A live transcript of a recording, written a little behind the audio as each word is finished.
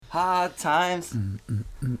Hard times.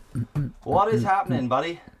 What is happening,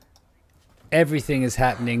 buddy? Everything is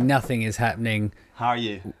happening. Nothing is happening. How are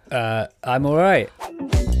you? I'm all right.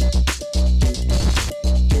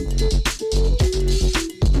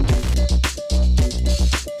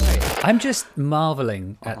 I'm just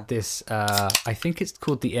marveling at this. I think it's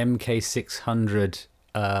called the MK600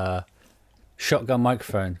 shotgun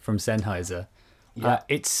microphone from Sennheiser. Yeah.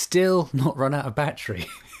 It's still not run out of battery.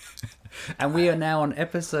 And we are now on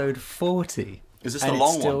episode 40. Is this and the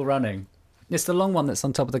long it's still one? running. It's the long one that's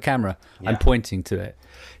on top of the camera. Yeah. I'm pointing to it.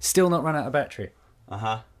 Still not run out of battery.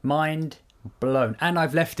 Uh-huh. Mind blown. And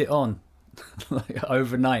I've left it on like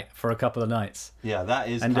overnight for a couple of nights. Yeah, that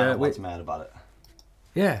is And, kind of what's we- mad about it.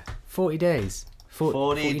 Yeah, 40 days.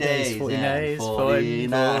 40 days 40 and days, 40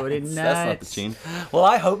 nights. 40 That's not the nights. tune. Well,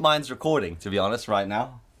 I hope mine's recording, to be honest, right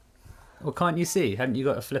now. Well, can't you see? Haven't you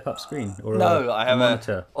got a flip-up screen? Or No, a, I have a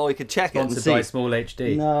monitor? Oh, we could check it and Sponsored see. by Small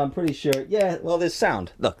HD. No, I'm pretty sure. Yeah, well, there's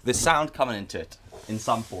sound. Look, there's sound coming into it in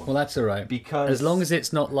some form. Well, that's all right. Because- as long as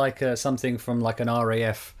it's not like something from like an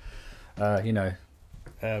RAF,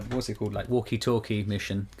 what's it called? Like walkie-talkie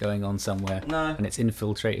mission going on somewhere. No. And it's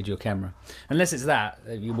infiltrated your camera. Unless it's that,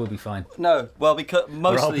 you will be fine. No, well, because Or I'll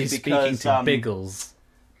mostly be speaking because to Biggles.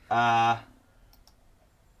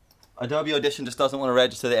 Adobe Audition just doesn't want to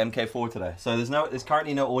register the MK4 today. So there's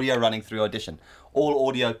currently no audio running through Audition. All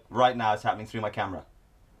audio right now is happening through my camera.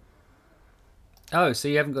 Oh, so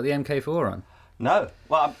you haven't got the MK4 on? No.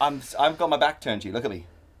 Well, I've got my back turned to you. Look at me.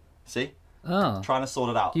 See? Oh, Trying to sort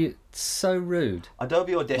it out. so rude.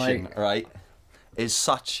 Adobe Audition, Like- right, is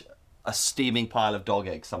such a steaming pile of dog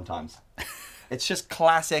eggs sometimes. It's just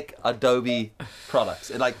classic Adobe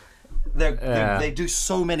products. They do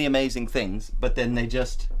so many amazing things, but then they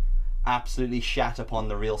just absolutely shat upon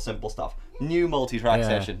the real simple stuff. New multi-track Yeah.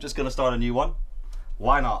 session. Just gonna start a new one.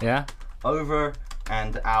 Why not? Yeah? Over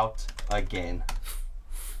and out again.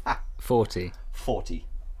 40. 40.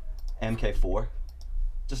 MK4.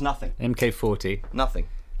 Just nothing. MK40. Nothing.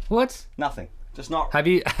 What? Nothing. Just not. Have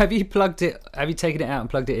you plugged it? Have you taken it out and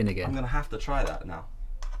plugged it in I'm again? gonna have to try that now.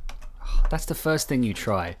 That's the first thing you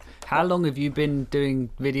try. How long have you been doing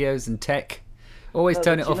videos and tech? Always No,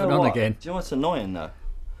 turn but it you off know and on what? again. Do you know what's annoying though?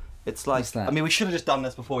 It's like, What's that? I mean, we should have just done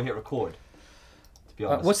this before we hit record. To be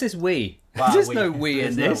honest. What's this Wii? Wow, There's we- no Wii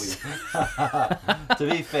in there's this. no Wii. To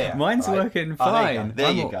be fair, Mine's right? working Oh, fine. there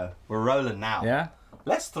I'm you all- go. We're rolling now. Yeah?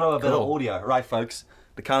 Let's throw a bit of Cool. audio, right, folks?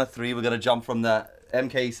 The count of three. We're gonna jump from the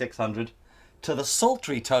MK600 to the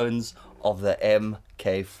sultry tones of the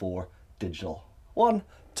MK4 Digital. 1,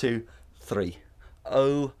 2, 3.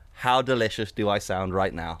 Oh, how delicious do I sound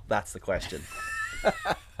right now? That's the question.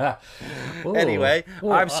 Ooh. Anyway,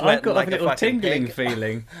 Ooh, I'm sweating I've got like a a little fucking tingling pig.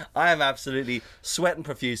 feeling. I am absolutely sweating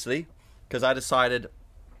profusely because I decided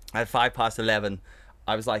at 11:05,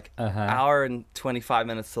 I was like, hour and 25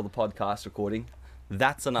 minutes till the podcast recording.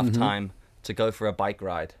 That's enough time to go for a bike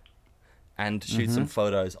ride and shoot some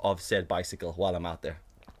photos of said bicycle while I'm out there.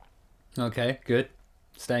 Okay, good.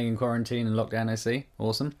 Staying in quarantine and lockdown, I see.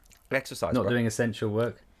 Awesome. Exercise, Not bro. doing essential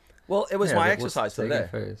work. Well, it was Yeah, my but what's exercise taking today.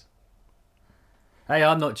 photos? Hey,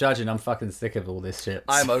 I'm not judging. I'm fucking sick of all this shit.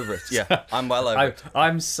 I'm over it. Yeah, I'm well over it.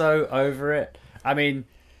 I'm so over it. I mean,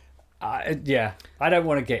 I don't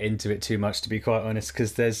want to get into it too much, to be quite honest,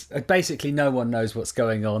 because there's basically no one knows what's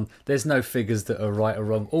going on. There's no figures that are right or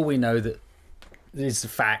wrong. All we know that is a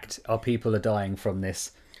fact are people are dying from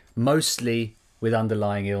this, mostly with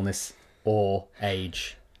underlying illness or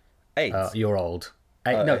age. AIDS. You're old.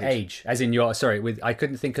 No, age. age, as in you're. Sorry, I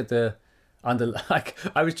couldn't think of the like.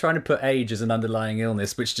 I was trying to put age as an underlying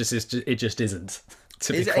illness, which just is. It just isn't.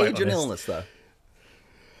 To Is be quite age an honest. illness, though?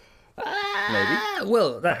 Maybe.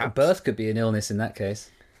 Well, birth could be an illness in that case.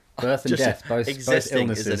 Birth and Just death, both existing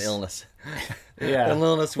illnesses. is an illness. Yeah, An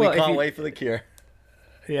illness we Well, if can't you- wait for the cure.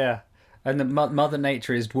 Yeah, and the Mother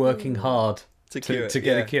Nature is working hard To cure it, get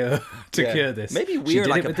yeah. a cure to Yeah. cure this. Maybe She we're did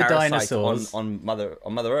like it a with the parasite dinosaurs. on Mother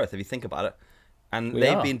Earth, if you think about it. And We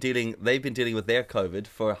they've are. been dealing with their COVID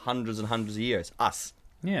for hundreds and hundreds of years. Us.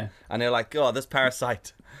 Yeah. And they're like, oh, this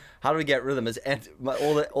parasite. How do we get rid of them?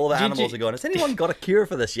 All the animals are going, has anyone got a cure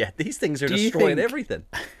for this yet? These things are Do you destroying think- everything.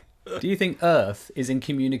 Do you think Earth is in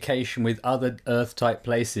communication with other Earth-type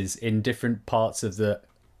places in different parts of the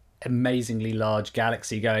amazingly large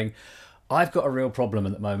galaxy going, I've got a real problem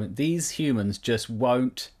at the moment. These humans just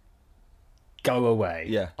won't go away.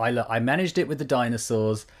 Yeah. I managed it with the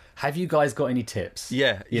dinosaurs. Have you guys got any tips?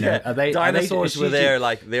 Yeah. You yeah. know, are they Dinosaurs is were she- there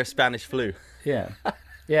like their Spanish flu. Yeah.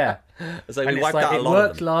 Yeah. It's like And we it's wiped like, out a it lot of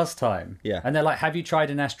worked them. last time. Yeah. And they're like, have you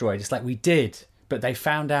tried an asteroid? It's like, we did, but they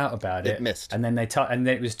found out about it. It missed. And then and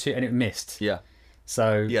then it was and it missed. Yeah.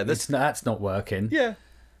 So Yeah, this- that's not working. Yeah.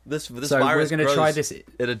 This So we're virus gonna grows, try this- It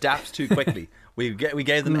adapts too quickly. we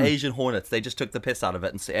gave them Asian hornets. They just took the piss out of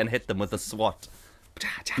it and hit them with a SWAT.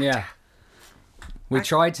 Yeah. We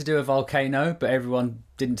tried to do a volcano, but everyone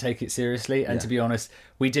didn't take it seriously. And to be honest,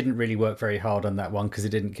 we didn't really work very hard on that one because it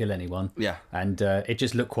didn't kill anyone. Yeah. And it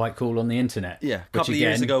just looked quite cool on the internet. Yeah. A couple of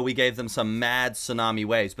years ago, we gave them some mad tsunami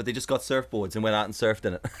waves, but they just got surfboards and went out and surfed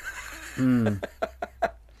in it.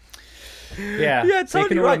 Yeah. Yeah, so you totally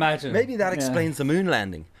can all right. imagine. Maybe that Yeah. explains the moon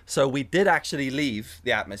landing. So we did actually leave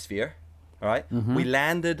the atmosphere, all right? We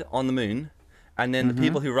landed on the moon, and then the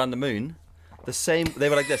people who run the moon, they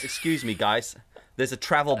were like this, excuse me, guys, there's a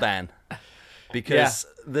travel ban because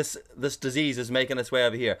this disease is making its way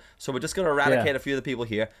over here. So we're just going to eradicate a few of the people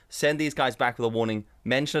here, send these guys back with a warning,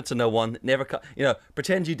 mention it to no one, never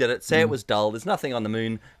pretend you did it, say it was dull, there's nothing on the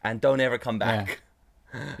moon, and don't ever come back.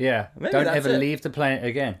 Yeah, Maybe don't that's ever it. leave the planet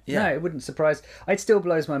again. Yeah. No, it wouldn't surprise. It still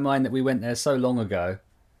blows my mind that we went there so long ago,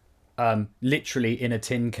 literally in a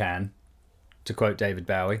tin can, to quote David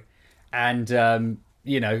Bowie, and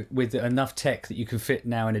with enough tech that you can fit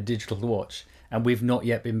now in a digital watch, and we've not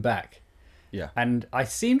yet been back. Yeah. And I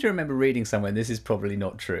seem to remember reading somewhere, and this is probably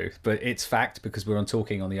not true, but it's fact because we're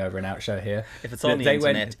talking on the Over and Out show here. If it's on the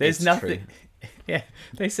internet, there's it's nothing. true. Yeah,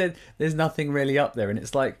 they said there's nothing really up there, and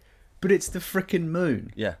it's like, but it's the frickin'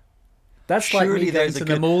 moon. Yeah. That's like Surely me going there's to a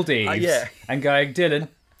the good- Maldives yeah. and going, Dylan,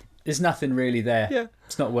 there's nothing really there. Yeah.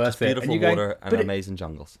 It's not worth it. Beautiful And you're water going, and "But it- amazing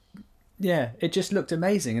jungles. yeah, it just looked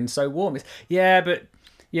amazing and so warm. But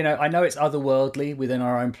I know it's otherworldly within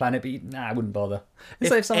our own planet, but I wouldn't bother. It's If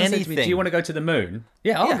like if someone said to me, "Do anything- you want to go to the moon?"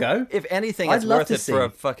 Yeah, I'll go. If anything, I'd it's love worth to it for a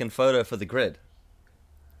see. fucking photo for the grid.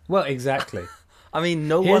 Well, exactly. I mean,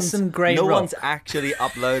 Here's some grey rock. one's actually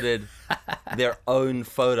uploaded their own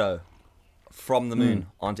photo from the moon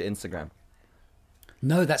onto Instagram.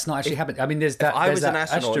 No, that's not actually happened. I mean, there's that. If I there's was an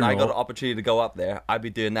that astronaut and I got an opportunity to go up there, I'd be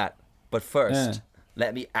doing that. But first,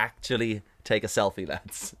 let me actually take a selfie,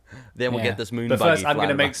 lads. Then we'll get this moon But buggy first, I'm going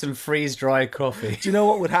to flying make around. some freeze-dry coffee. Do you know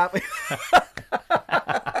what would happen?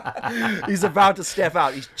 He's about to step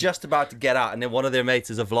out. He's just about to get out. And then one of their mates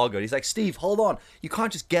is a vlogger. He's like, Steve, hold on. You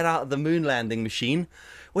can't just get out of the moon landing machine.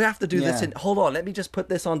 We have to do this. Hold on. Let me just put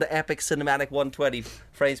this on the epic cinematic 120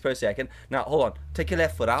 frames per second. Now, hold on. Take your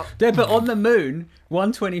left foot out. Yeah, but on the moon,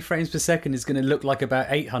 120 frames per second is going to look like about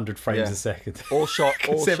 800 frames a second. All shot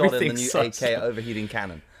in the everything's new so 8K slow. overheating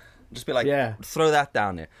Canon. Just be like, Yeah. throw that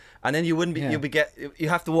down there. And then you wouldn't be, you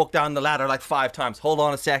have to walk down the ladder like 5 times. Hold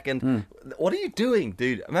on a second. What are you doing,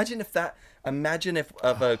 dude? Imagine if a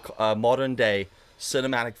modern day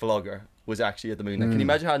cinematic vlogger was actually at the moon. Like, can you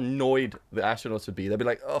imagine how annoyed the astronauts would be? They'd be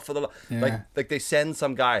like, oh, for the like they send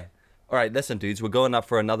some guy. All right, listen, dudes, we're going up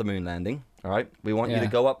for another moon landing. All right, we want you to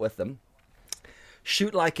go up with them.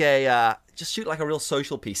 Shoot like a real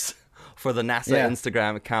social piece for the NASA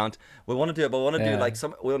Instagram account. We want to do it, but we want to do like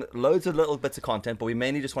loads of little bits of content, but we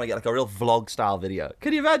mainly just want to get like a real vlog style video.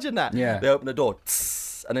 Can you imagine that? Yeah. They open the door,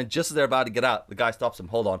 and then just as they're about to get out, the guy stops them.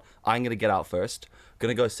 Hold on, I'm gonna get out first.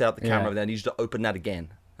 Gonna go set up the camera, but then I need you to open that again.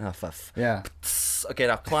 Yeah. Okay,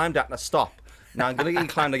 now climb down. Now stop. Now I'm gonna get you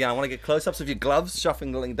climbed again. I want to get close-ups of your gloves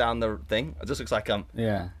shuffling down the thing. It just looks like I'm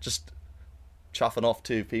just chuffing off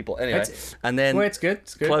 2 people. Anyway, and then Well, it's good.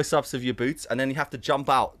 It's good. close-ups of your boots, and then you have to jump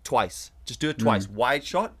out twice. Just do it twice, wide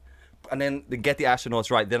shot, and then to get the astronauts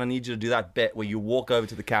right. Then I need you to do that bit where you walk over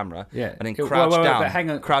to the camera, and then crouch down, but hang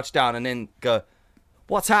on. crouch down, and then go.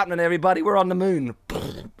 What's happening, everybody? We're on the moon.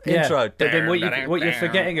 Intro. But then what you're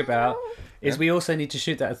forgetting about is we also need to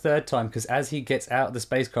shoot that a third time because as he gets out of the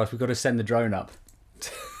spacecraft, we've got to send the drone up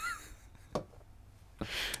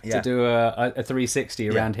to do a 360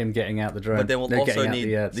 around him getting out the drone. But then we'll also need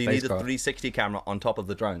need a 360 camera on top of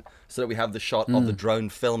the drone so that we have the shot of the drone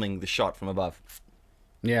filming the shot from above.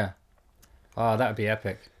 Yeah. Oh, that would be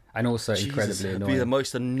epic. And also incredibly It'd annoying. be the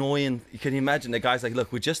most annoying. Can you imagine the guy's like,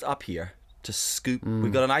 look, we're just up here to scoop.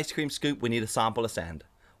 We've got an ice cream scoop. We need a sample of sand.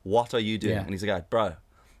 What are you doing? Yeah. And he's like, bro,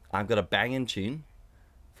 I've got a banging tune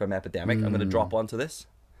from Epidemic. I'm going to drop onto this.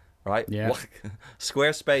 Right? Yeah.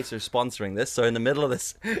 Squarespace are sponsoring this. So in the middle of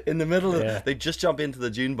this, they just jump into the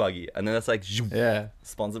Dune buggy. And then it's like,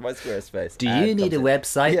 sponsored by Squarespace. Do you need a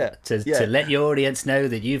website Yeah. to let your audience know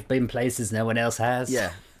that you've been places no one else has?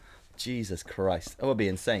 Yeah. Jesus Christ. That would be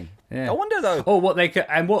insane. Yeah. I wonder though. Or what they could,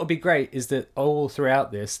 and what would be great is that all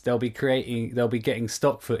throughout this they'll be getting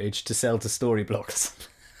stock footage to sell to Storyblocks.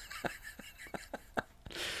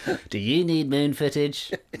 Do you need moon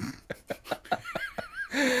footage?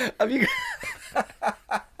 Have you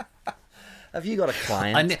got a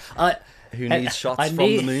client who needs shots from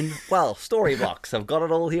the moon? Well, Storyblocks. I've got it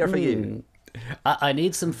all here for you. I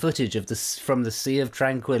need some footage of this from the Sea of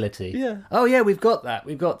Tranquility. Yeah. Oh yeah, we've got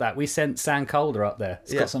that. We sent Sam Calder up there.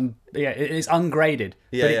 It's got some. Yeah, it's ungraded,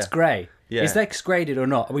 but it's grey. Yeah. Is that graded or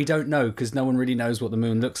not? We don't know because no one really knows what the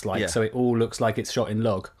moon looks like. Yeah. So it all looks like it's shot in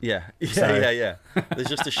log. Yeah. There's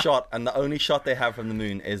just a shot, and the only shot they have from the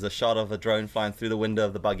moon is a shot of a drone flying through the window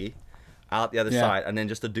of the buggy, out the other side, and then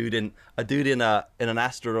just a dude in an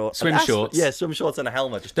astronaut Swim shorts. Yeah, swim shorts and a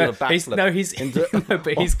helmet, just doing a backflip.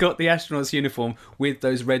 But he's got the astronaut's uniform with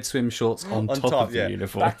those red swim shorts on top of the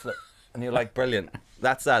uniform. Backflip. And you're like, brilliant.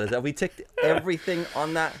 That's that. Is that we ticked everything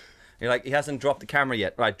on that? You're like, he hasn't dropped the camera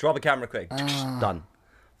yet. Right, drop a camera quick. Done.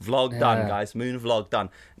 Vlog done, guys. Moon vlog done.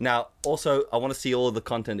 Now, also, I want to see all the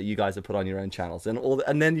content that you guys have put on your own channels,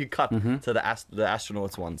 and then you cut to the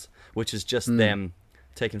astronauts ones, which is just them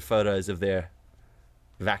taking photos of their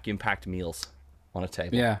vacuum-packed meals on a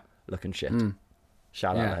table. Yeah. Looking shit.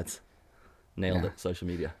 Shout out, lads. Nailed it. Social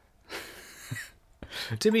media.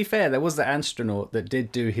 To be fair, there was the astronaut that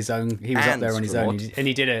did do his own. He was up there on his own, and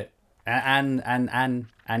he did it.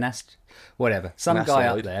 Whatever. Some guy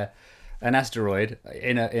up there, an asteroid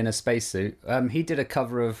in a spacesuit. He did a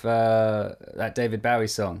cover of that David Bowie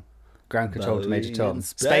song, "Ground Control to Major Tom."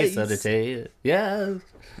 Space Oddity. Yeah.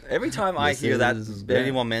 Every time I hear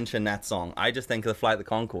anyone mention that song, I just think of the Flight of the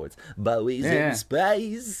Conchords. Bowie's in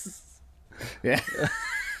space. Yeah.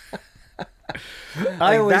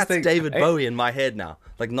 I always that's think David Bowie in my head now,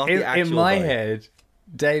 like not the actual. In my Bowie. head,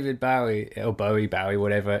 David Bowie or Bowie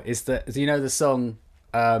whatever is the song.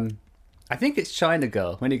 I think it's China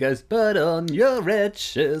Girl when he goes, "Put on your red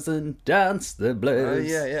shoes and dance the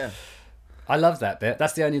blues." Oh yeah. I love that bit.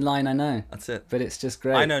 That's the only line I know. That's it. But it's just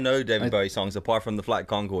great. I know no David Bowie songs apart from the Flight of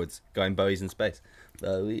Conchords going Bowie's in space.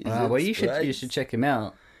 Well, you should check him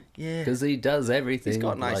out. Yeah, because he does everything. He's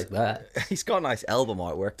got nice, like that. He's got nice album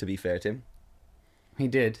artwork. To be fair to him, he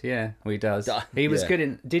did. Yeah, he does. He was good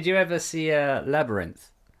in. Did you ever see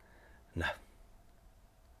Labyrinth? No.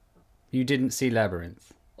 You didn't see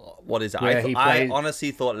Labyrinth. What is it? I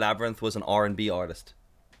honestly thought Labyrinth was an R&B artist.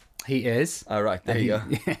 He is. Oh, right. There you go.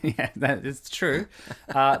 Yeah, that is true.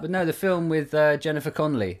 But no, the film with Jennifer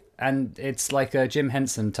Connelly, and it's like a Jim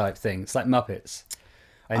Henson type thing. It's like Muppets.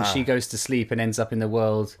 And she goes to sleep and ends up in the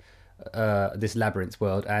world, this labyrinth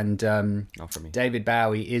world. And not for me. David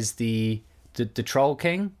Bowie is the Troll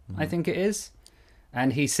King, I think it is.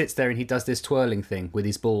 And he sits there and he does this twirling thing with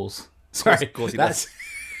his balls. Sorry, of course he does.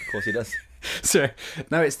 Of course he does. So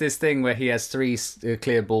no, it's this thing where he has three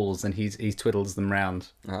clear balls and he twiddles them round.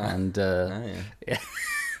 And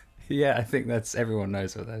yeah, I think that's everyone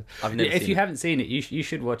knows what that is. I've never if you haven't seen it, you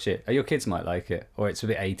should watch it. Your kids might like it, or it's a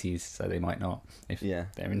bit 80s, so they might not. If they're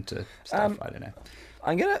into stuff, I don't know.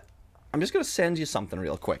 I'm just gonna send you something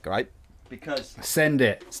real quick, right? Because send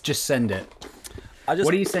it. Just send it.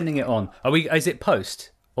 What are you sending it on? Is it post,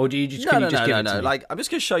 or do you just give it to me? Like I'm just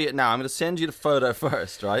gonna show you it now. I'm gonna send you the photo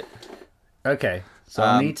first, right? Okay. So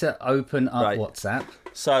I need to open up WhatsApp.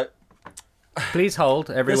 So please hold,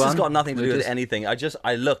 everyone. This has got nothing to do with anything.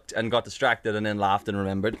 I looked and got distracted and then laughed and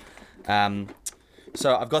remembered.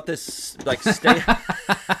 So I've got this like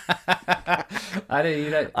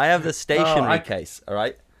I have the stationery case, all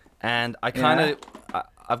right? And I kind of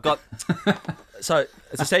I've got so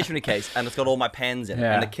it's a stationery case and it's got all my pens in it,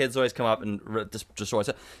 and the kids always come up and destroy it.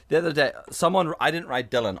 So the other day, I didn't write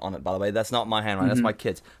Dylan on it, by the way. That's not my handwriting. That's my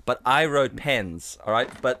kids. But I wrote pens, all right?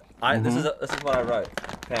 But this is what I wrote.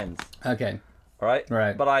 Pens. Okay. All right.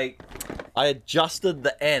 Right. But I adjusted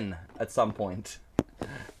the N at some point.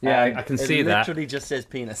 Yeah, I can see that. It literally just says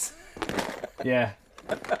penis. Yeah.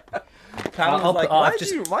 Pam was like, why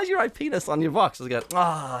did you write penis on your box? I was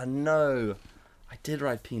like, no, I did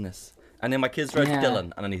write penis. And then my kids wrote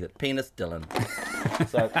Dylan underneath it. Penis Dylan.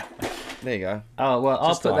 So, there you go. Oh, well,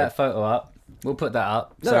 I'll put that photo up. We'll put that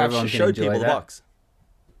up so everyone can enjoy people the box.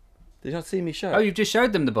 Did you not see me show? Oh, you've just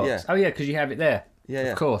showed them the box? Yeah. Oh, yeah, because you have it there. Yeah,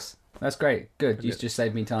 Of course. That's great. Good. You just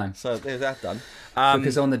saved me time. So there's that done.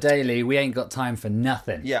 Because on the daily, we ain't got time for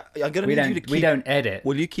nothing. Yeah, I'm gonna need you to keep. We don't edit.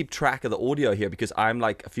 Will you keep track of the audio here because I'm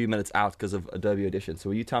like a few minutes out because of Adobe Audition. So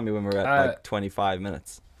will you tell me when we're at like 25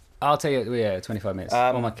 minutes? I'll tell you. Yeah, 25 minutes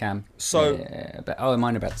on my cam. So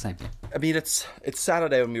mine are about the same. Yeah. I mean, it's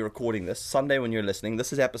Saturday when we're recording this. Sunday when you're listening.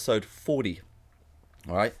 This is episode 40.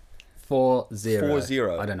 All right. 40. 40.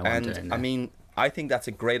 I don't know what I'm doing there. I mean, I think that's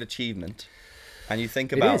a great achievement. And you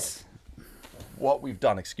think about what we've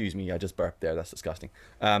done. Excuse me, I just burped there. That's disgusting.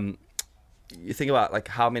 You think about like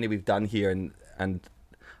how many we've done here and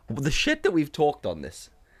the shit that we've talked on this,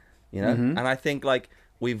 you know. And I think like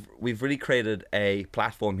we've really created a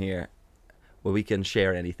platform here where we can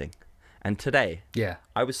share anything. And today,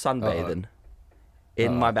 I was sunbathing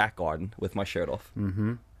in my back garden with my shirt off.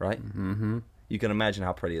 Mm-hmm. Right? Mm-hmm. You can imagine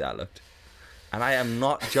how pretty that looked. And I am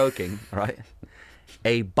not joking, right?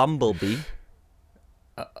 A bumblebee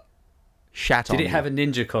shat on me. Did it have a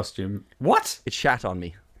ninja costume? What? It shat on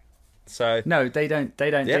me. So no, they don't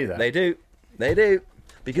do that. They do.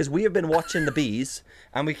 Because we have been watching the bees,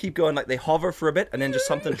 and we keep going, like, they hover for a bit, and then just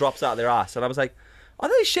something drops out of their ass. And I was like, are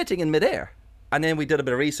they shitting in midair? And then we did a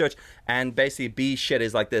bit of research, and basically bee shit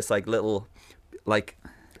is like this, like, little, like,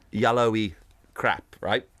 yellowy crap,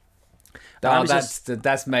 right? Oh,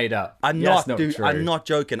 that's made up. I'm not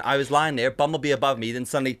joking. I was lying there, bumblebee above me, then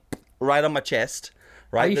suddenly right on my chest,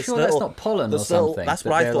 right? Are you sure that's not pollen or something? That's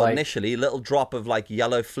what I thought initially. A little drop of, like,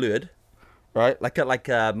 yellow fluid, right? Like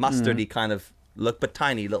a mustardy kind of look, but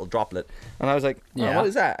tiny little droplet. And I was like, what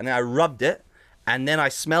is that? And then I rubbed it, and then I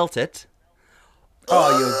smelt it.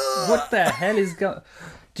 What the hell is going?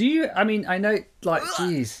 Do you? I mean, I know, like,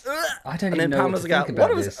 geez, I don't even know what to think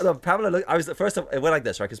about this. Pamela looked. I was the first. It went like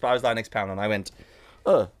this, right? Because I was lying next to Pamela, and I went,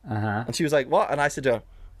 and she was like, "What?" And I said to her,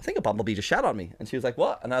 "I think a bumblebee just shat on me." And she was like,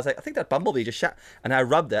 "What?" And I was like, "I think that bumblebee just shat." And I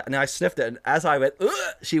rubbed it, and I sniffed it, and as I went,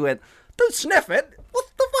 she went, "Don't sniff it. What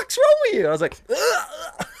the fuck's wrong with you?" I was like,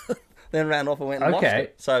 then ran off and went and washed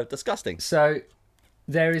it. So disgusting. So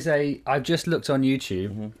there is I've just looked on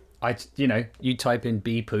YouTube. You type in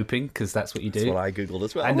bee pooping because that's what you do. That's what I googled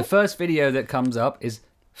as well. And the first video that comes up is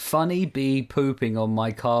funny bee pooping on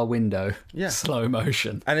my car window. Yeah. Slow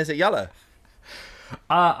motion. And is it yellow?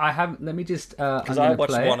 I haven't. Let me just. Because I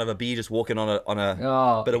watched one of a bee just walking on a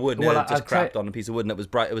bit of wood, and it just crapped on a piece of wood, and it was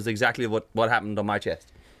bright. It was exactly what happened on my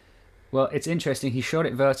chest. Well, it's interesting. He shot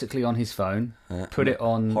it vertically on his phone, put it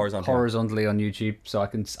on horizontally on YouTube, so I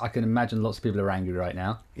can imagine lots of people are angry right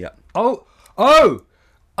now. Yeah. Oh,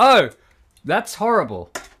 that's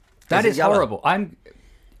horrible. That is horrible. I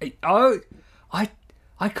can't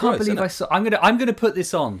believe I saw. I'm gonna put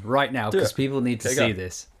this on right now because people need to see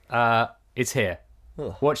this. It's here.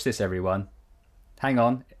 Ugh. Watch this, everyone. Hang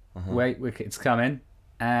on. Wait, it's coming.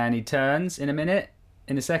 And he turns in a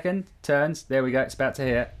second. Turns. There we go. It's about to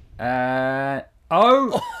hit.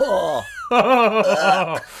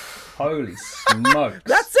 Holy smoke.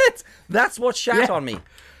 That's it. That's what shat on me.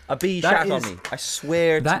 A bee shat on me. I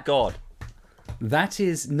swear to God. That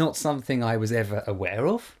is not something I was ever aware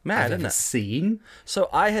of. Mad, I've ever seen. So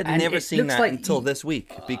I had never seen that until this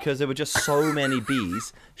week because there were just so many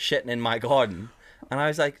bees shitting in my garden. And I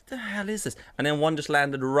was like, the hell is this? And then one just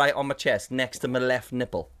landed right on my chest next to my left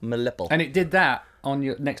nipple. My lipple. And it did that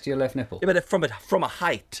on next to your left nipple? Yeah, but from a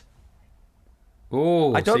height.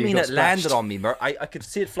 Oh, I don't mean it landed on me. I could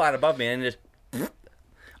see it flying above me and it just...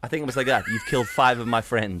 I think it was like that. You've killed 5 of my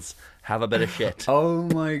friends. Have a bit of shit. Oh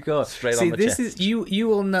my God. Straight on the chest. Is you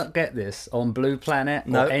will not get this on Blue Planet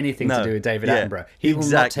or anything to do with David Attenborough. He will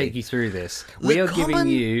not take you through this. We are giving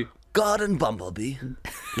you... garden bumblebee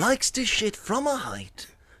likes to shit from a height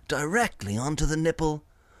directly onto the nipple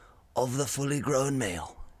of the fully grown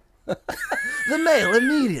male. The male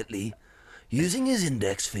immediately, using his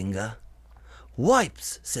index finger,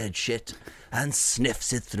 wipes said shit and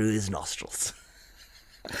sniffs it through his nostrils.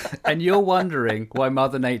 And you're wondering why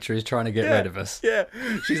Mother Nature is trying to get rid of us. Yeah.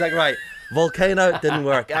 She's like, right, volcano didn't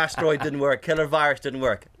work, asteroid didn't work, killer virus didn't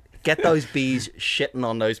work. Get those bees shitting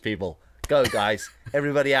on those people. Go, guys.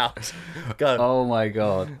 Everybody out. Go. Oh my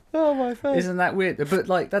God. Oh my face. Isn't that weird? But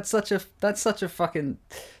like that's such a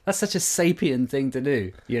sapient thing to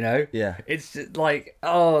do, you know? Yeah. It's just like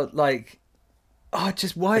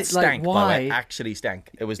just why it stank, why it actually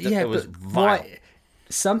stank. It was vile. Why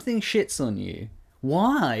something shits on you.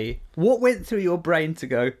 Why? What went through your brain to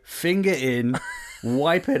go finger in,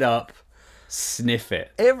 wipe it up, sniff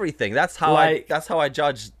it? Everything. That's how I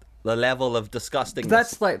judge the level of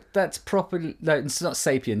disgustingness. That's proper. No, it's not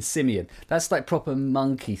sapien, simian. That's like proper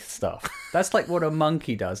monkey stuff. That's like what a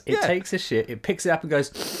monkey does. It takes a shit, it picks it up and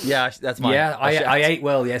goes, yeah, that's mine. Yeah, I ate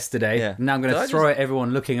well yesterday. Yeah. Now I'm going to throw it at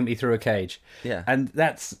everyone looking at me through a cage. Yeah. And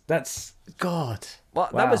that's God.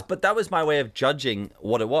 Well, wow. that was my way of judging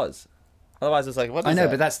what it was. Otherwise it's like, what is I know,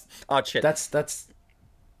 that? but that's shit. That's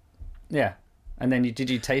yeah. And then did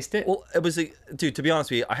you taste it? Well, it was dude, to be honest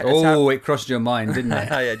with you, it crossed your mind, didn't it?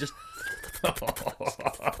 Yeah, just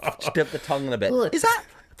dip the tongue in a bit. Is that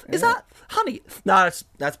honey? No,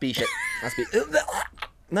 that's bee shit. That's bee.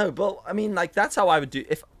 No, but I mean, like, that's how I would do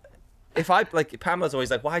if I, like, Pamela's always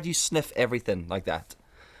like, why do you sniff everything like that?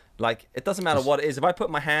 Like, it doesn't matter what it is. If I put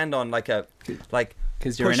my hand on because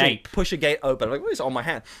you're an ape, push a gate open, I'm like, what is on my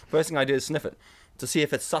hand? First thing I do is sniff it to see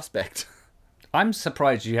if it's suspect. I'm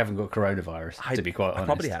surprised you haven't got coronavirus, to be quite honest. I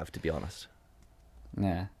probably have, to be honest.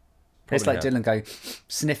 Yeah. It's like Probably Dylan going,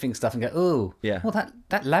 sniffing stuff and go, oh, Yeah. well,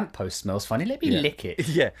 that lamppost smells funny. Let me lick it.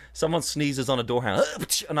 Yeah, someone sneezes on a door handle,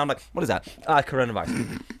 and I'm like, what is that?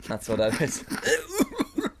 Coronavirus. That's what that is.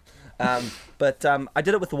 But I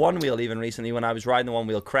did it with the one wheel even recently when I was riding the one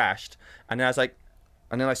wheel, crashed, and then I was like,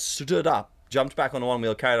 and then I stood up, jumped back on the one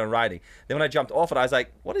wheel, carried on riding. Then when I jumped off it, I was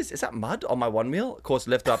like, what is that mud on my one wheel? Of course,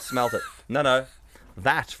 lifted up, smelled it. No,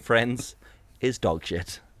 that, friends, is dog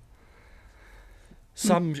shit.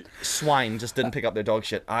 Some swine just didn't pick up their dog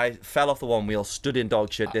shit. I fell off the one wheel, stood in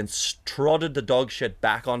dog shit, then trotted the dog shit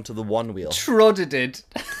back onto the one wheel. Trotted it.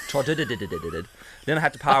 Then I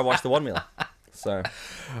had to power wash the one wheel. So,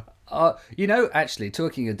 Actually,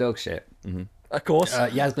 talking of dog shit. of course,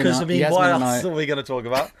 because Yasmin what and else I- are we going to talk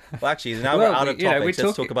about? Well, actually, now Well, we're out of topics.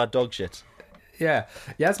 Let's talk about dog shit. Yeah,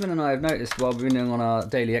 Yasmin and I have noticed while we've been on our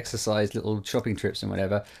daily exercise, little shopping trips and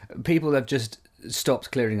whatever, people have just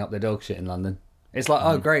stopped clearing up their dog shit in London. It's like,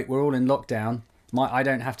 oh great, we're all in lockdown. I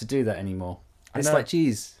don't have to do that anymore. It's know. like,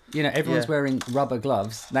 geez, everyone's Yeah. wearing rubber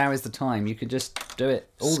gloves. Now is the time. You could just do it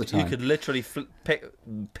all the time. You could literally pick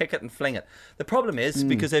it and fling it. The problem is,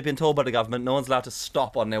 because they've been told by the government, no one's allowed to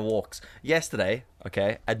stop on their walks. Yesterday,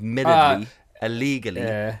 admittedly,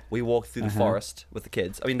 illegally, we walked through the forest with the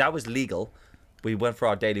kids. I mean, that was legal. We went for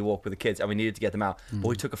our daily walk with the kids, and we needed to get them out. But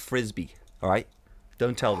we took a Frisbee, all right?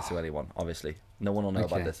 Don't tell this to anyone, obviously. No one will know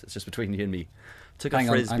about this. It's just between you and me. Took Hang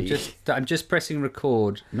a on, Frisbee. I'm just pressing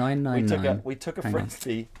record. 999. We took a Hang on.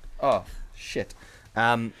 Frisbee. Oh, shit.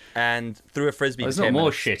 And threw a Frisbee. There's for not 10 more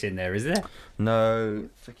minutes. shit in there, is there? No,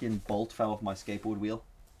 freaking bolt fell off my skateboard wheel.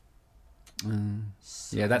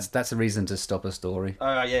 Yeah, that's a reason to stop a story.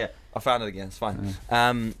 Oh yeah, I found it again. It's fine.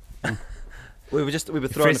 We were throwing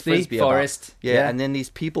Frisbee, the Frisbee forest, about. Yeah, yeah. and then these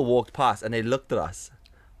people walked past and they looked at us,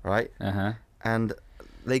 right? Uh-huh. And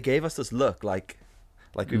they gave us this look like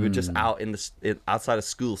we were just out outside of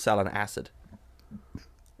school selling acid.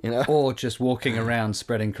 Or just walking around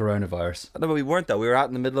spreading coronavirus. No, but we weren't though. We were out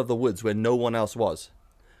in the middle of the woods where no one else was.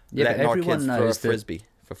 Yeah, but letting our everyone kids throw a knows that. Frisbee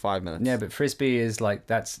for 5 minutes. Yeah, but Frisbee is like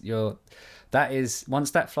that is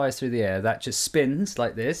once that flies through the air, that just spins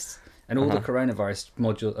like this, and all the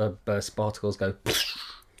coronavirus particles go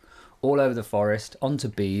all over the forest onto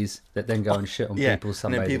bees that then go and shit on people.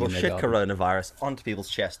 And then people shit coronavirus onto people's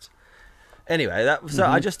chests. Anyway,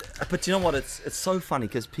 but you know what? It's so funny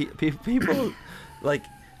because people like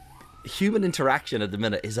human interaction at the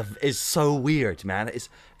minute is so weird, man. It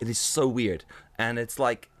is so weird, and it's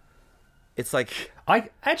like. I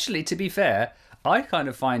actually, to be fair, I kind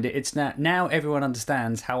of find it's now everyone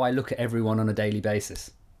understands how I look at everyone on a daily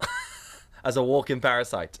basis. As a walking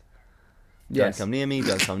parasite. Yes. Don't come near me,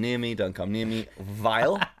 don't come near me, don't come near me.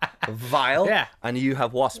 Vile. Yeah. And you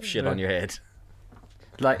have wasp shit on your head.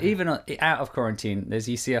 Like, even out of quarantine,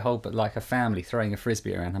 you see a family throwing a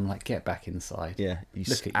Frisbee around. I'm like, get back inside. Yeah, you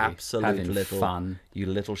Look at absolute you, having little fun. You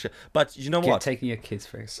little shit. But you know what? Taking your kids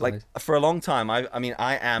for exercise. Like, for a long time, I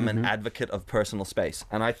am an advocate of personal space,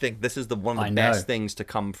 and I think this is one of the best things to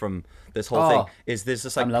come from this whole thing. Is there's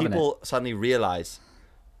just like people suddenly realize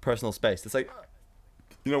personal space. It's like,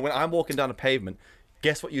 when I'm walking down a pavement,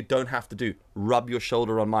 guess what you don't have to do? Rub your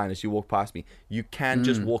shoulder on mine as you walk past me. You can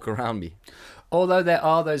just walk around me. Although there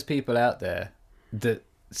are those people out there that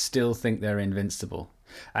still think they're invincible,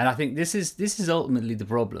 and I think this is ultimately the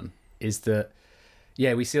problem. Is that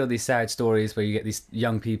we see all these sad stories where you get these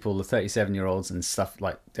young people, the 37-year-olds and stuff,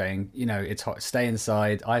 like going, it's hot, stay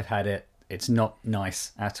inside. I've had it. It's not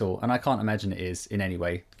nice at all, and I can't imagine it is in any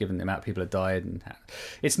way, given the amount of people that died, and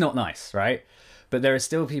it's not nice, right? But there are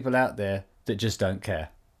still people out there that just don't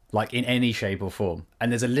care, like in any shape or form. And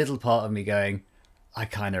there's a little part of me going, I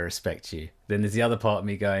kind of respect you. Then there's the other part of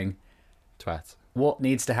me going, Twat. What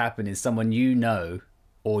needs to happen is someone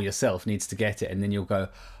or yourself needs to get it, and then you'll go,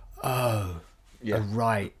 oh,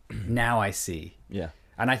 right, now I see. Yeah.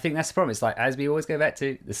 And I think that's the problem. It's like, as we always go back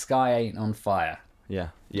to, the sky ain't on fire. Yeah.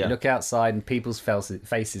 You look outside and people's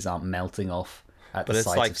faces aren't melting off at the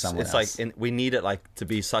sight of someone else. It's like we need it to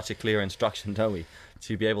be such a clear instruction, don't we,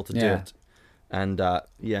 to be able to do it. And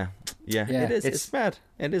it is. It's mad.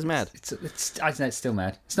 It is mad. I don't know. It's still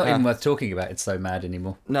mad. It's not even worth talking about. It's so mad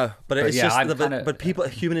anymore. No, but it's just. People,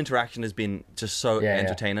 human interaction has been just so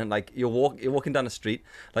entertaining. Like you're walking down the street.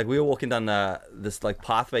 Like we were walking down this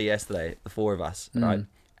pathway yesterday, the four of us, right?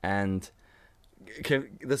 And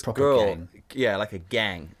this Proper girl, gang. yeah, like a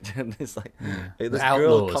gang. It's like this girl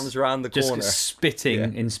Outlaws. comes around the Just corner,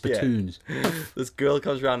 spitting in spittoons. This girl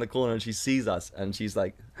comes around the corner and she sees us, and she's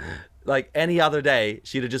like any other day,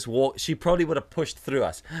 she'd have just walked. She probably would have pushed through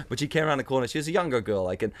us, but she came around the corner. She was a younger girl,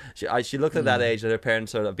 like, and she looked at that age that her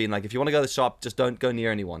parents sort of been like, if you want to go to the shop, just don't go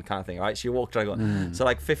near anyone, kind of thing, right? She walked around, so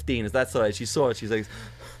like 15 is that sort of age. She saw it. She's like,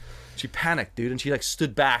 she panicked, dude, and she like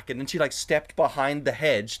stood back, and then she like stepped behind the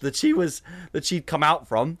hedge that she'd come out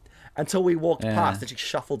from until we walked past, and she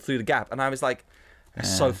shuffled through the gap, and I was like,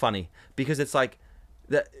 it's so funny because it's like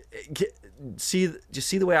that. Just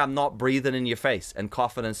see the way I'm not breathing in your face and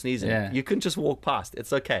coughing and sneezing. Yeah. You can just walk past.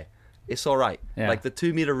 It's okay. It's all right. Yeah. Like the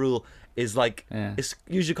 2 meter rule is like it's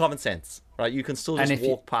usually common sense, right? You can still just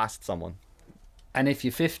walk past someone. And if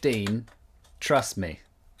you're 15, trust me,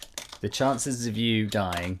 the chances of you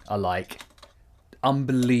dying are like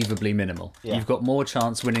unbelievably minimal. Yeah. You've got more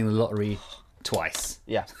chance winning the lottery twice.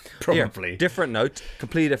 Yeah, Probably. Here, different note,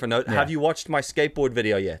 completely different note. Yeah. Have you watched my skateboard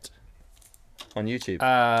video yet on YouTube?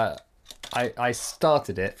 I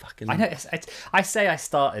started it. I know. I say I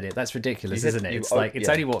started it. That's ridiculous, isn't it? It's like it's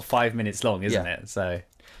only 5 minutes long, isn't it? So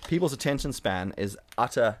people's attention span is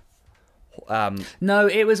utter. No,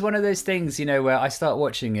 it was one of those things, where I start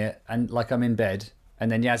watching it and like I'm in bed, and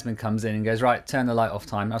then Yasmin comes in and goes, right, turn the light off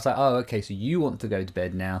time. I was like, oh, okay, so you want to go to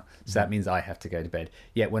bed now, so that means I have to go to bed.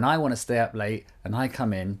 Yet when I want to stay up late and I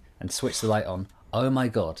come in and switch the light on, oh my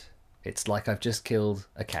god, it's like I've just killed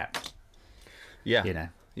a cat. Yeah.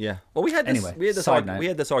 Yeah. Well, we had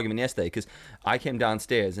this argument yesterday because I came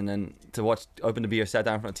downstairs and then open the beer, sat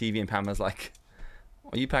down in front of TV, and Pam was like,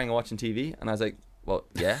 "Are you planning on watching TV?" And I was like, "Well,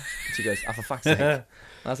 yeah." And she goes, "Oh, for fuck's sake!" And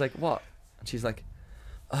I was like, "What?" And she's like,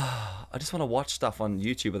 "Oh, I just want to watch stuff on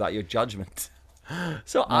YouTube without your judgment."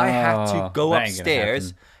 So I had to go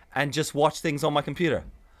upstairs and just watch things on my computer.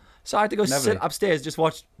 So I had to go sit upstairs, just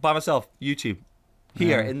watch by myself YouTube.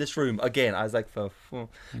 Here in this room again, I was like,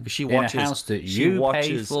 she watches. In a house that you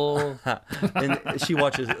pay for. And she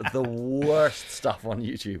watches the worst stuff on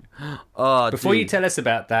YouTube. Oh, before you tell us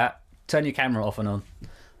about that, turn your camera off and on,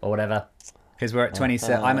 or whatever, because we're at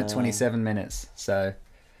 27. I'm at 27 minutes, so.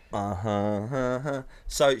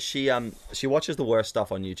 So she watches the worst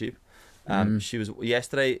stuff on YouTube. She was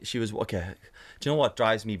yesterday. She was okay. Do you know what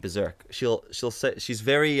drives me berserk? She'll say she's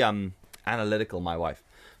very analytical. My wife.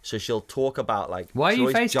 So she'll talk about like. Why are you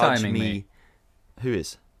FaceTiming me? Who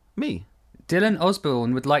is? Me. Dylan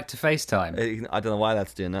Osborne would like to FaceTime. I don't know why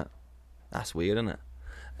that's doing that. That's weird, isn't it?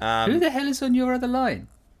 Who the hell is on your other line?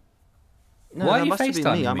 No, why are you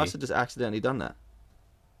FaceTiming me? I me? must have just accidentally done that.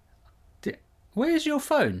 Where's your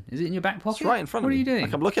phone? Is it in your back pocket? It's right in front of me. What are you doing?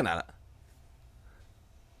 Like I'm looking at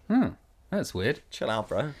it. That's weird. Chill out,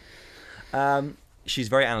 bro. She's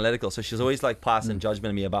very analytical, so she's always like passing judgment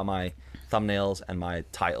on me about my thumbnails and my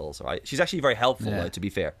titles, right? She's actually very helpful though, to be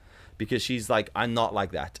fair, because she's like, I'm not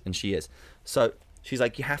like that, and she is. So she's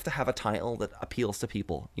like, you have to have a title that appeals to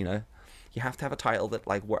people, you have to have a title that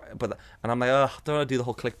like and I'm like, oh, I don't want to do the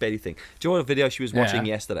whole clickbaity thing. Do you know what video she was watching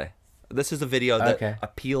yesterday? This is a video that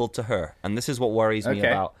appealed to her, and this is what worries me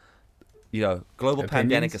about global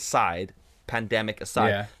pandemic aside,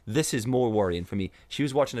 this is more worrying for me. She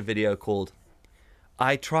was watching a video called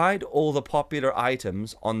I tried all the popular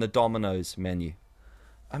items on the Domino's menu.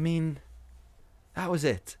 I mean, that was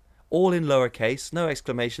it. All in lowercase, no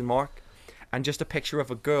exclamation mark, and just a picture of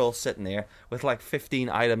a girl sitting there with like 15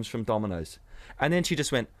 items from Domino's. And then she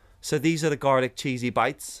just went, so these are the garlic cheesy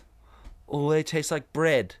bites? Oh, they taste like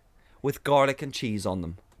bread with garlic and cheese on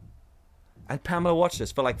them. And Pamela watched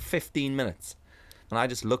this for like 15 minutes. And I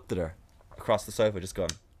just looked at her across the sofa just going,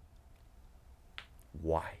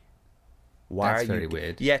 why? That's very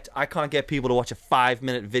weird. Yet I can't get people to watch a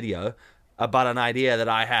 5-minute video about an idea that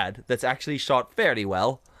I had that's actually shot fairly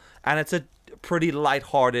well, and it's a pretty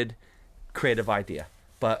light-hearted, creative idea.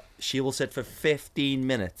 But she will sit for 15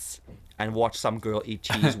 minutes and watch some girl eat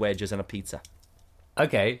cheese wedges and a pizza.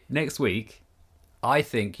 Okay, next week, I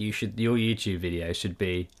think your YouTube video should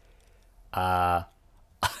be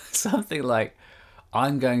something like,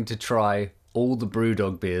 I'm going to try all the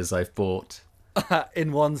Brewdog beers I've bought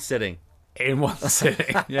in one sitting. In one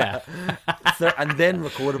sitting, yeah. And then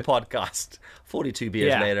record a podcast. 42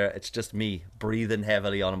 beers later, it's just me breathing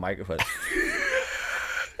heavily on a microphone.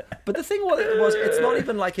 But the thing was, it's not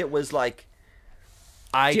even like it was like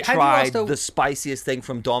I tried the spiciest thing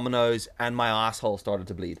from Domino's and my asshole started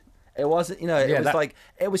to bleed. It wasn't,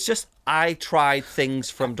 it was just I tried things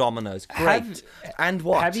from Domino's. Great. And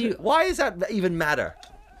what? Why does that even matter?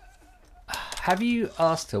 Have you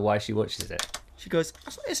asked her why she watches it? She goes,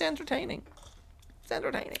 it's entertaining. It's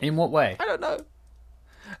entertaining. In what way? I don't know.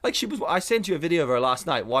 Like she was. I sent you a video of her last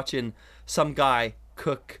night watching some guy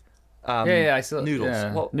cook. I saw noodles.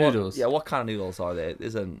 Yeah, noodles. What kind of noodles are they?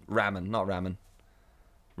 Isn't ramen? Not ramen.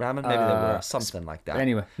 Ramen, maybe they were something like that.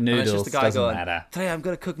 Anyway, And noodles it's just the guy doesn't going, matter. Today I'm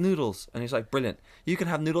going to cook noodles, and he's like, brilliant. You can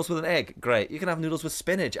have noodles with an egg, great. You can have noodles with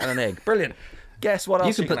spinach and an egg, brilliant. Guess what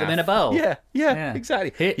else You can put them in a have? bowl. Yeah,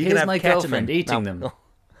 exactly. You can Here's have my ketamine. girlfriend eating No. them.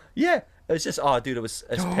 Yeah, it was just dude, it's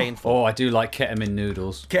painful. Oh, I do like ketamine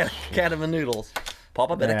noodles. Ketamine noodles. Pop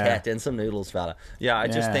a bit of Yeah. ket in some noodles, fella. Yeah, I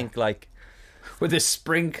just Yeah. think like, With a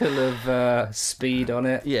sprinkle of speed on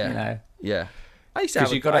it. yeah, You know. yeah. I used to 'Cause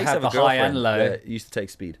have you gotta I used to have a the high girlfriend and low. that used to take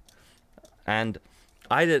speed, and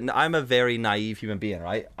I didn't. I'm a very naive human being,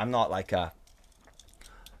 right? I'm not like a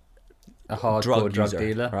hardcore drug drug user,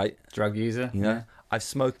 dealer. right? Drug user. You know, I've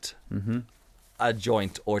smoked a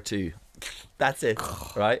joint or two. That's it,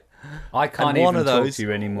 right? I can't And even talk to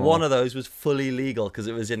you anymore. One of those was fully legal because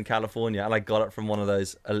it was in California, and I got it from one of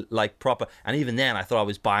those like proper. And even then, I thought I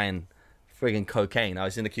was buying friggin' cocaine. I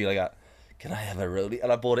was in the queue, like, can I have a rollie?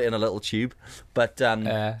 And I bought it in a little tube. But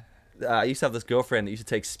I used to have this girlfriend that used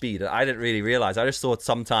to take speed, and I didn't really realize. I just thought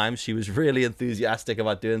sometimes she was really enthusiastic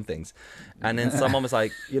about doing things, and then someone was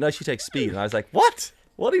like, she takes speed, and I was like, what?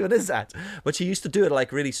 What even is that? But she used to do it at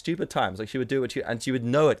like really stupid times. Like she would do it, and she would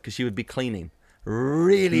know it because she would be cleaning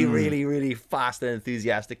really, really, really fast and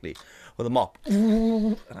enthusiastically with a mop.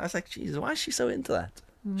 And I was like, Jesus, why is she so into that?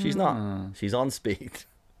 She's not. She's on speed.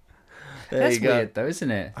 There That's you go. weird, though, isn't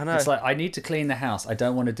it? I know. It's like, I need to clean the house. I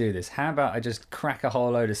don't want to do this. How about I just crack a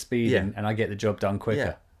whole load of speed Yeah. in and I get the job done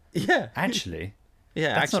quicker? Yeah. Actually,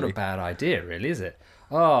 Yeah. that's not a bad idea, really, is it?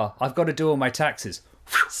 Oh, I've got to do all my taxes.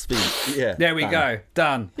 speed. Yeah. There we go.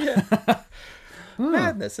 Done.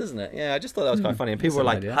 Madness, isn't it? Yeah, I just thought that was quite funny. And people were an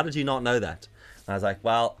like, idea. how did you not know that? And I was like,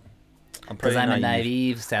 well, I'm pretty Because I'm a naive.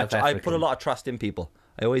 naive South I African. put a lot of trust in people.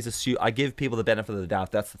 I always assume, I give people the benefit of the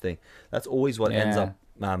doubt. That's the thing. That's always what ends Yeah.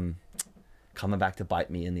 up coming back to bite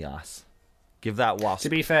me in the ass. Give that wasp. To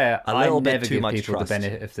be fair, a I little bit never too give much people trust. the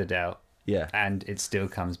benefit of the doubt. Yeah. And it still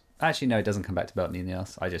comes... Actually, no, it doesn't come back to bite me in the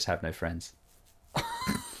ass. I just have no friends.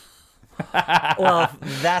 Well,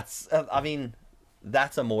 that's,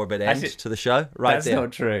 that's a morbid end Actually, to the show, right That's there.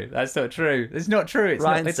 not true. That's not true. It's not true. It's,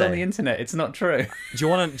 Ryan not, it's on say. the internet. It's not true. Do you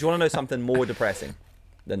want to know something more depressing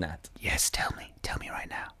than that? Yes, tell me. Tell me right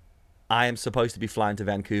now. I am supposed to be flying to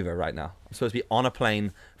Vancouver right now. I'm supposed to be on a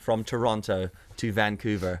plane from Toronto to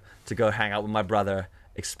Vancouver to go hang out with my brother,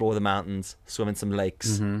 explore the mountains, swim in some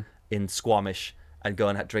lakes in Squamish, and go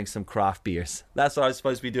and drink some craft beers. That's what I was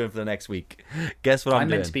supposed to be doing for the next week. Guess what I'm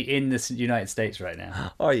doing? meant to be in the United States right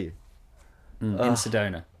now. Are you? In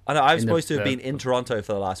Sedona. I know. I was In supposed to have the- been in Toronto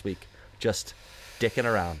for the last week, just dicking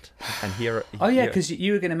around. And here. Oh, yeah, here- because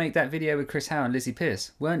you were going to make that video with Chris Howe and Lizzie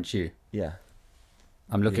Pearce, weren't you? yeah,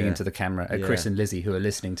 I'm looking Yeah. into the camera at Chris Yeah. and Lizzie who are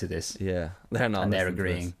listening to this. yeah, they're not. And they're listening to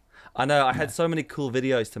agreeing. this. I know. I had so many cool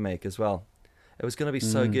videos to make as well. It was going to be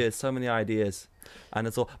so good, so many ideas, and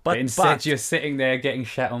it's all. But Instead, you're sitting there getting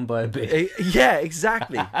shat on by a bee. Yeah,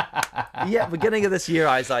 exactly. Yeah, beginning of this year,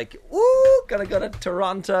 I was like, "Woo, gonna go to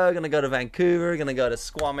Toronto, gonna go to Vancouver, gonna go to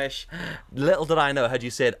Squamish." Little did I know, had you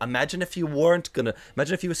said, imagine if you were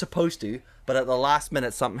supposed to, but at the last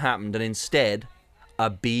minute something happened, and instead, a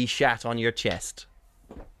bee shat on your chest.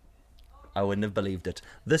 I wouldn't have believed it.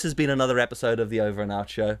 This has been another episode of the Over and Out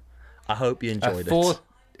Show. I hope you enjoyed it.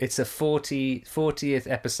 It's a 40th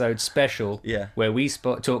episode special Yeah. where we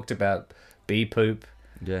talked about bee poop,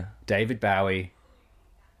 Yeah, David Bowie,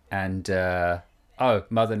 and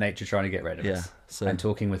Mother Nature trying to get rid of Yeah, us, so- and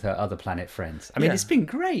talking with her other planet friends. I mean, Yeah. it's been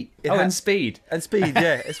great. It and has- speed. And speed,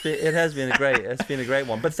 yeah, it has been a great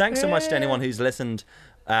one. But thanks so much to anyone who's listened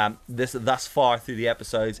thus far through the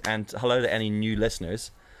episodes, and hello to any new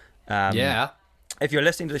listeners. If you're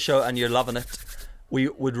listening to the show and you're loving it, we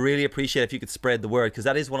would really appreciate if you could spread the word, because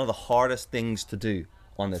that is one of the hardest things to do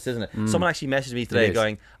on this, isn't it? Someone actually messaged me today is.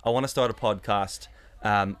 going, I want to start a podcast.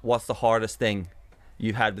 What's the hardest thing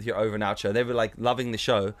you had with your Over and Out show? They were like, loving the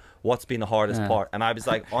show. What's been the hardest part? And I was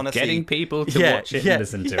like, honestly, Getting people to watch it and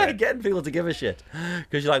listen to it. Getting people to give a shit.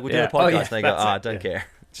 Because you're like, we're doing Yeah. a podcast, Oh, yeah, and they go, that's I it, don't yeah. care.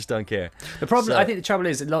 Just don't care. The problem, So- I think, the trouble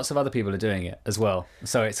is that lots of other people are doing it as well.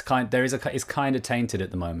 So it's kind of tainted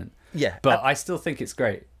at the moment. Yeah, But I still think it's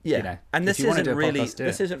great. Yeah, You know, and if this you wanna isn't do a really podcast, do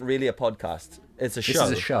this it. isn't really a podcast. It's a show.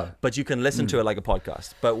 This is a show. but you can listen to it like a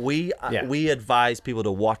podcast. But we advise people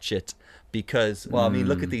to watch it because, well, I mean,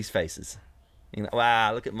 look at these faces. You know,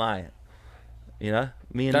 wow, look at mine. You know,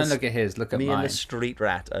 me and Don't look at his. Look at me mine. and the street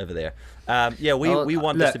rat over there. We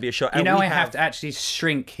want Look, this to be a show. You And know, we I have to actually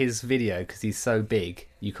shrink his video because he's so big.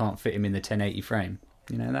 You can't fit him in the 1080 frame.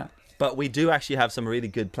 You know that? But we do actually have some really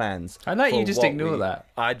good plans. I like you for just what ignore that.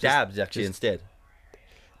 I dabbed actually instead.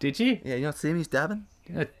 Did you? Yeah, you not see me? He's dabbing.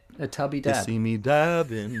 A tubby You dab. see me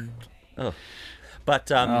dabbing. Oh.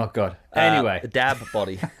 But Oh God. Anyway, dab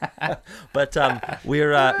body. But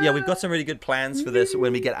we've got some really good plans for this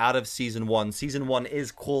when we get out of season 1. Season 1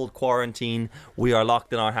 is called Quarantine. We are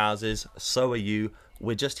locked in our houses. So are you.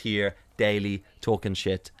 We're just here daily talking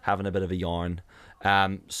shit, having a bit of a yarn.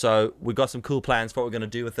 So we've got some cool plans for what we're going to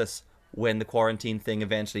do with this when the quarantine thing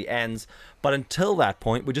eventually ends. But until that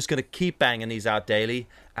point, we're just going to keep banging these out daily,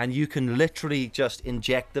 and you can literally just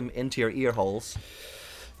inject them into your ear holes.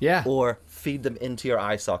 yeah. Or feed them into your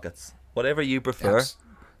eye sockets. Whatever you prefer,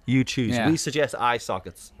 you choose. Yeah. We suggest eye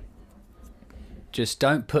sockets. Just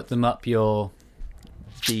don't put them up your,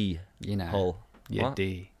 D hole. your What?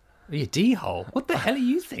 D. Your D hole? What the hell are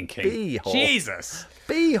you thinking? B hole. Jesus.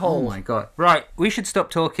 B hole. Oh my God. Right, we should stop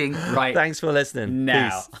talking right Thanks for listening.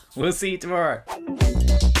 now. Peace. We'll see you tomorrow.